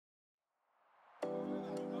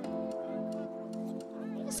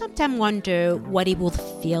Sometimes wonder what it would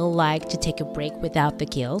feel like to take a break without the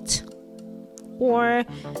guilt, or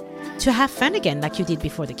to have fun again like you did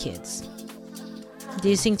before the kids. Do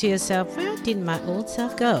you think to yourself, where did my old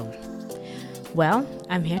self go? Well,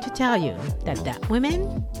 I'm here to tell you that that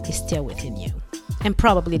woman is still within you and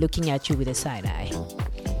probably looking at you with a side eye.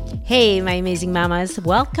 Hey, my amazing mamas,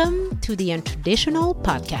 welcome to the Untraditional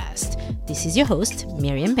Podcast. This is your host,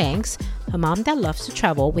 Miriam Banks, a mom that loves to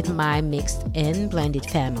travel with my mixed and blended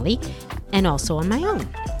family and also on my own.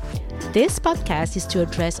 This podcast is to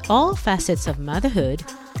address all facets of motherhood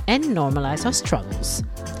and normalize our struggles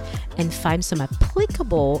and find some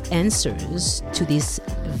applicable answers to this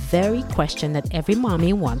very question that every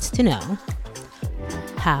mommy wants to know.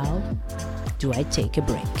 How do I take a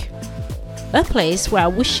break? A place where I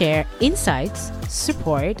will share insights,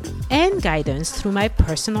 support, and guidance through my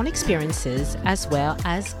personal experiences as well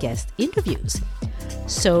as guest interviews.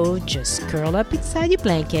 So just curl up inside your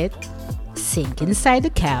blanket, sink inside the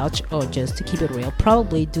couch, or just to keep it real,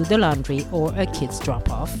 probably do the laundry or a kid's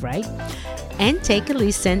drop off, right? And take a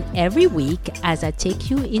listen every week as I take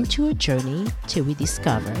you into a journey to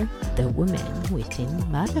rediscover the woman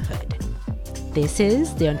within motherhood. This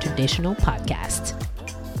is the Untraditional Podcast.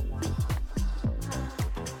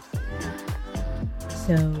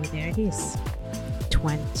 So there it is,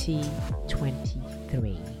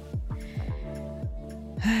 2023.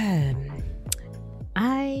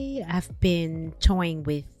 I have been toying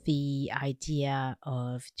with the idea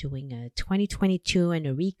of doing a 2022 and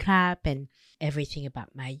a recap and everything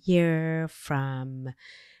about my year, from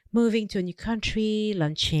moving to a new country,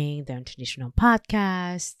 launching the Untraditional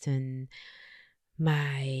Podcast, and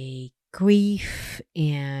my grief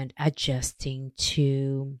and adjusting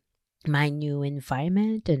to my new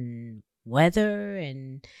environment and weather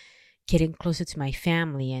and getting closer to my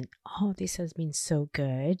family. And all this has been so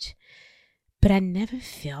good. But I never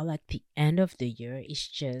feel like the end of the year is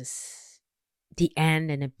just the end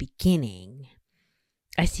and a beginning.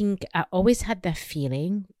 I think I always had that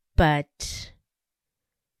feeling, but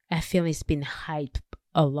I feel it's been hyped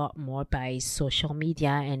a lot more by social media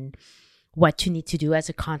and what you need to do as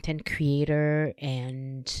a content creator.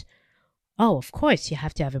 And oh, of course, you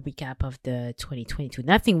have to have a recap of the 2022.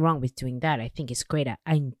 Nothing wrong with doing that. I think it's great.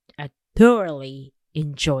 I thoroughly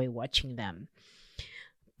enjoy watching them.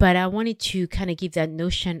 But I wanted to kind of give that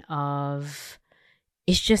notion of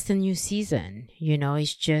it's just a new season,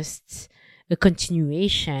 it's just a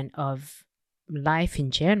continuation of life in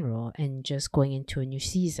general and just going into a new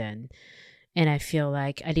season. And I feel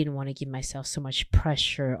like I didn't want to give myself so much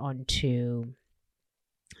pressure onto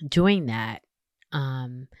doing that.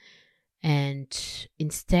 And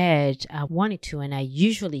instead, I wanted to, and I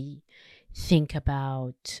usually think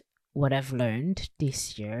about what I've learned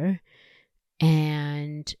this year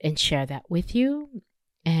and share that with you.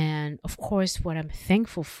 And of course, what I'm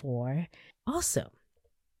thankful for also.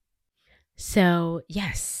 So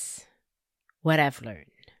yes, what I've learned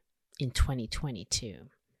in 2022.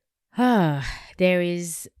 There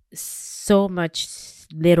is so much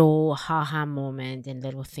little haha moment and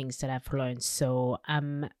little things that I've learned. So I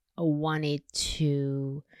wanted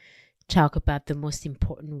to talk about the most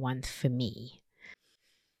important one for me.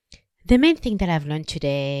 The main thing that I've learned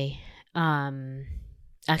today,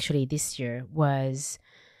 actually this year, was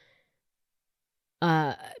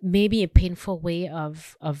maybe a painful way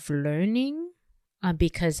of learning,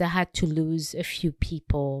 because I had to lose a few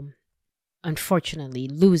people. Unfortunately,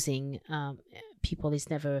 losing people is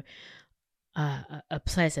never a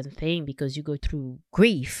pleasant thing because you go through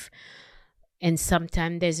grief. And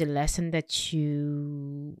sometimes there's a lesson that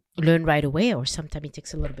you learn right away, or sometimes it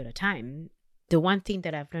takes a little bit of time. The one thing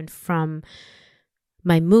that I've learned from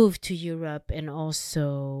my move to Europe and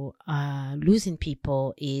also losing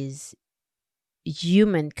people is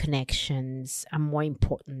human connections are more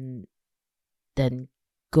important than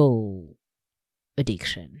goal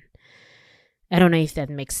addiction. I don't know if that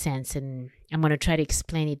makes sense, and I'm going to try to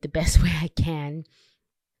explain it the best way I can.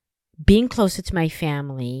 Being closer to my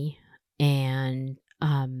family and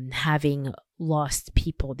having lost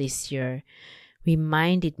people this year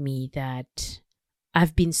reminded me that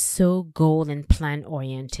I've been so goal and plan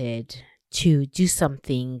oriented to do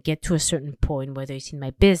something, get to a certain point, whether it's in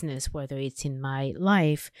my business, whether it's in my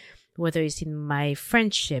life, whether it's in my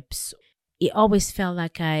friendships. It always felt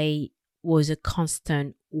like I was a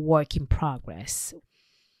constant work in progress.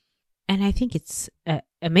 And I think it's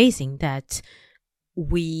amazing that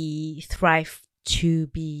we thrive to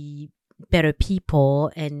be better people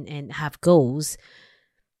and have goals.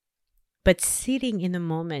 But sitting in the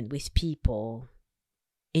moment with people,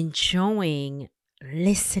 enjoying,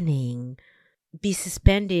 listening, be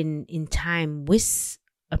suspended in time with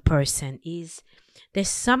a person is there's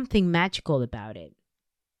something magical about it.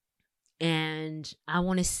 And I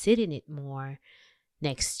want to sit in it more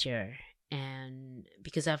next year. And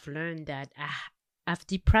because I've learned that I've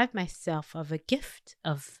deprived myself of a gift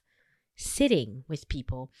of sitting with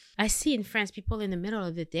people. I see in France, people in the middle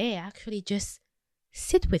of the day actually just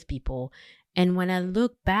sit with people. And when I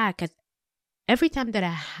look back at every time that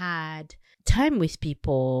I had time with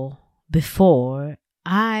people before,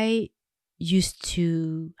 I used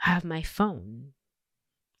to have my phone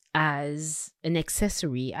as an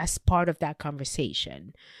accessory, as part of that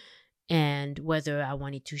conversation. And whether I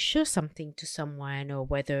wanted to show something to someone or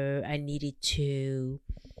whether I needed to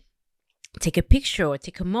take a picture or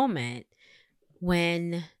take a moment,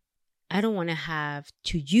 when I don't want to have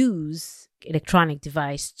to use electronic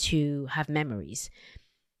device to have memories.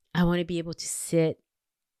 I want to be able to sit,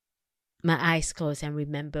 my eyes closed, and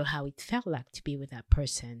remember how it felt like to be with that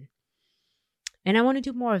person. And I want to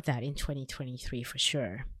do more of that in 2023 for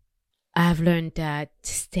sure. I've learned that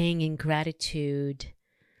staying in gratitude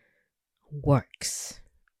works.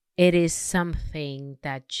 It is something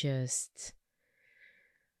that just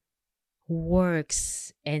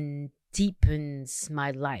works and deepens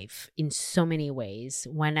my life in so many ways.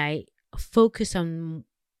 When I focus on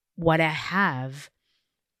what I have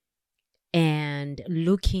and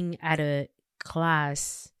looking at a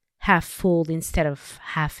glass half full instead of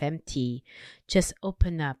half empty, just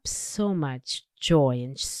open up so much joy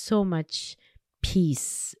and so much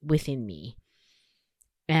peace within me.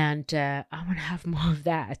 And I want to have more of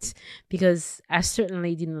that, because I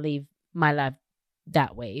certainly didn't live my life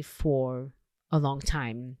that way for a long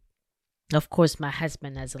time. Of course, my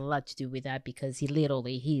husband has a lot to do with that, because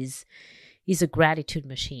he's a gratitude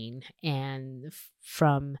machine. And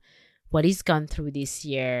from what he's gone through this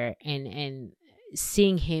year, and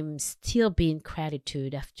seeing him still be in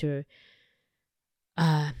gratitude after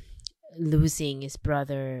losing his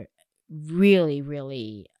brother, really,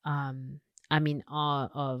 really, I'm in awe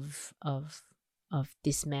of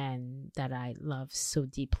this man that I love so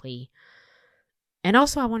deeply. And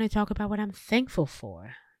also, I want to talk about what I'm thankful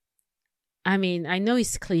for. I mean, I know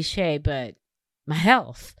it's cliche, but my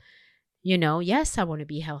health, yes, I want to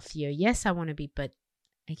be healthier. Yes, I want to be, but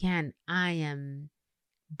again, I am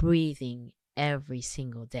breathing every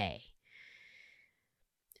single day.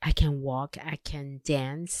 I can walk, I can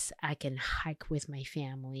dance, I can hike with my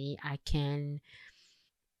family, I can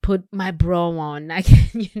put my bra on, I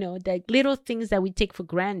can, like little things that we take for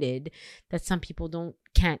granted that some people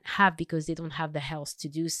can't have because they don't have the health to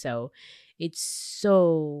do so. It's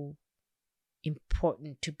so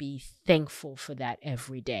important to be thankful for that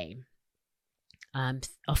every day.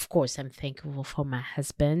 Of course, I'm thankful for my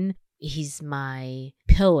husband. He's my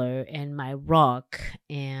pillar and my rock.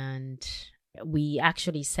 And we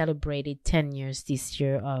actually celebrated 10 years this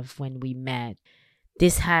year of when we met.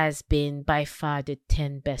 This has been by far the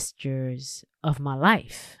 10 best years of my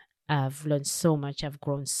life. I've learned so much. I've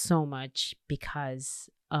grown so much because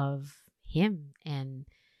of him and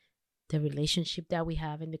the relationship that we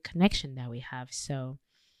have and the connection that we have. So,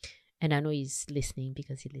 and I know he's listening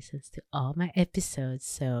because he listens to all my episodes.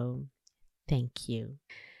 So thank you.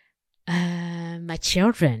 My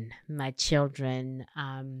children,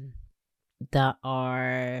 that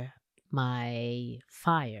are my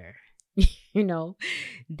fire.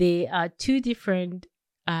 They are two different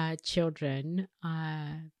children,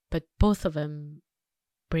 but both of them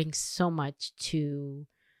bring so much to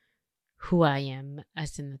who I am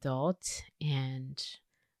as an adult. And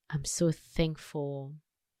I'm so thankful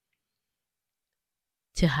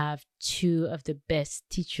to have two of the best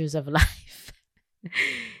teachers of life.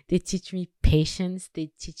 They teach me patience,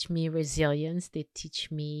 they teach me resilience, they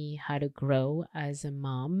teach me how to grow as a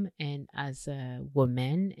mom and as a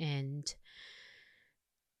woman, and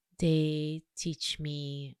they teach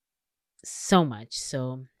me so much.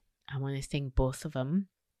 So I want to thank both of them.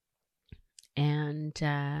 And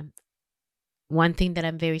one thing that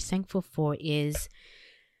I'm very thankful for is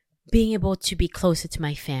being able to be closer to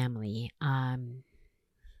my family.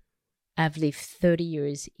 I've lived 30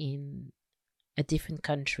 years in a different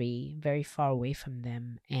country, very far away from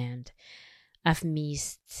them, and I've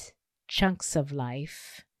missed chunks of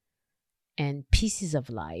life and pieces of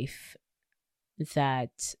life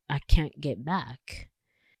that I can't get back,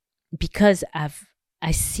 because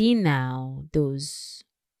I see now those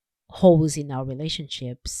holes in our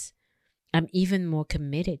relationships. I'm even more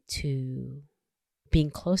committed to being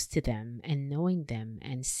close to them and knowing them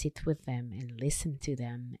and sit with them and listen to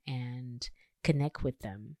them and connect with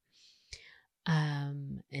them.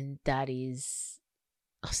 And that is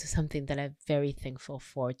also something that I'm very thankful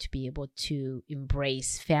for, to be able to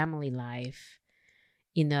embrace family life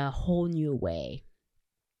in a whole new way.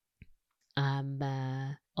 I'm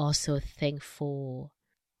also thankful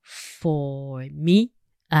for me,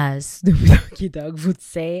 as the Doggy Dog would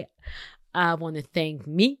say. I want to thank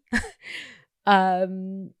me. I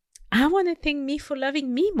want to thank me for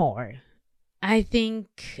loving me more. I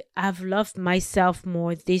think I've loved myself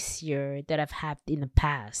more this year than I've had in the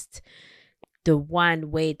past. The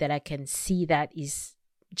one way that I can see that is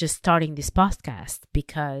just starting this podcast,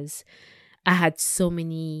 because I had so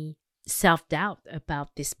many self-doubt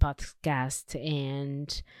about this podcast,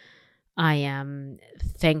 and I am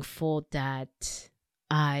thankful that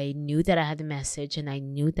I knew that I had a message and I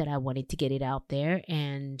knew that I wanted to get it out there,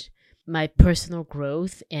 and my personal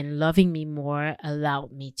growth and loving me more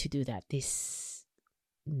allowed me to do that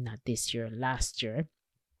last year.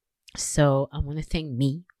 So I want to thank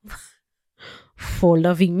me for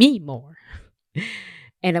loving me more.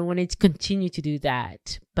 And I wanted to continue to do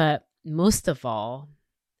that. But most of all,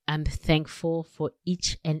 I'm thankful for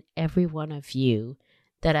each and every one of you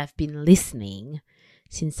that have been listening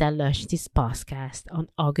since I launched this podcast on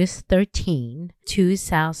August 13,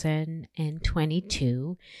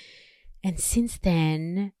 2022. And since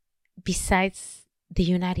then, besides the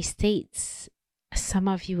United States, some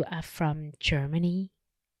of you are from Germany,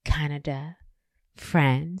 Canada,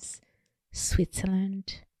 France,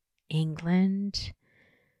 Switzerland, England.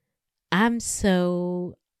 I'm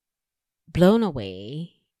so blown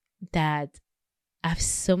away that I have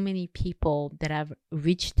so many people that have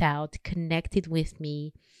reached out, connected with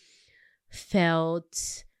me,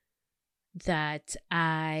 felt that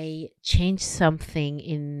I changed something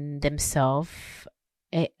in themselves.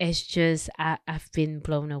 It's just, I've been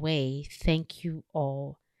blown away. Thank you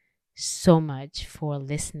all so much for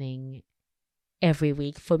listening every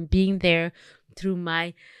week, for being there through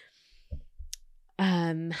my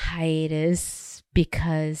hiatus,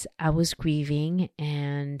 because I was grieving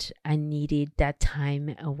and I needed that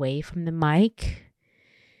time away from the mic.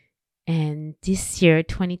 And this year,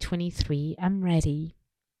 2023, I'm ready.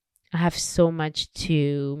 I have so much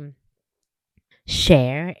to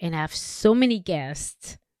share, and I have so many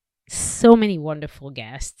guests, so many wonderful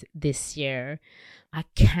guests this year. I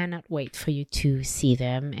cannot wait for you to see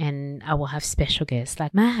them, and I will have special guests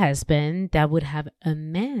like my husband that would have a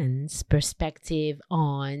man's perspective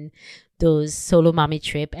on those solo mommy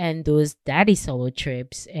trip and those daddy solo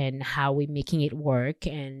trips and how we're making it work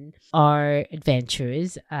and our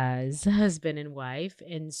adventures as husband and wife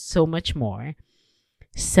and so much more.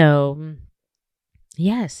 So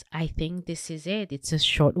yes, I think this is it. It's a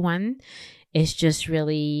short one. It's just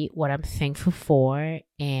really what I'm thankful for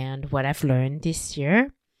and what I've learned this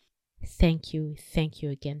year. Thank you. Thank you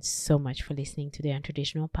again so much for listening to the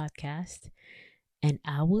Untraditional Podcast. And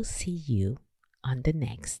I will see you on the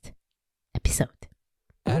next episode.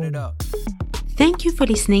 Add it up. Thank you for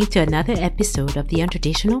listening to another episode of the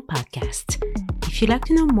Untraditional Podcast. If you'd like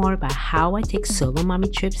to know more about how I take solo mommy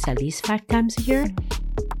trips at least 5 times a year,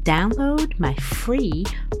 download my free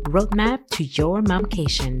roadmap to your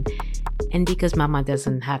momcation. And because mama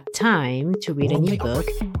doesn't have time to read an ebook,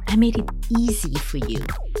 I made it easy for you.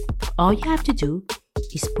 All you have to do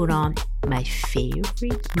is put on my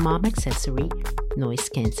favorite mom accessory, noise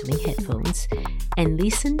cancelling headphones, and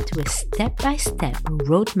listen to a step-by-step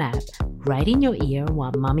roadmap right in your ear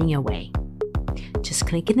while momming away. Just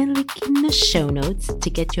click in the link in the show notes to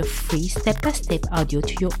get your free step-by-step audio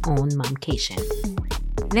to your own momcation.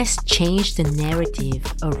 Let's change the narrative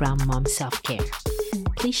around mom self-care.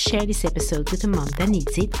 Please share this episode with a mom that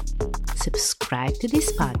needs it. Subscribe to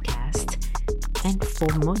this podcast. And for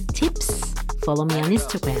more tips, follow me on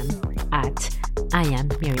Instagram at I am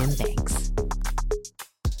Miriam Banks.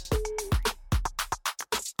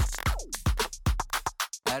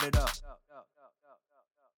 Add it up.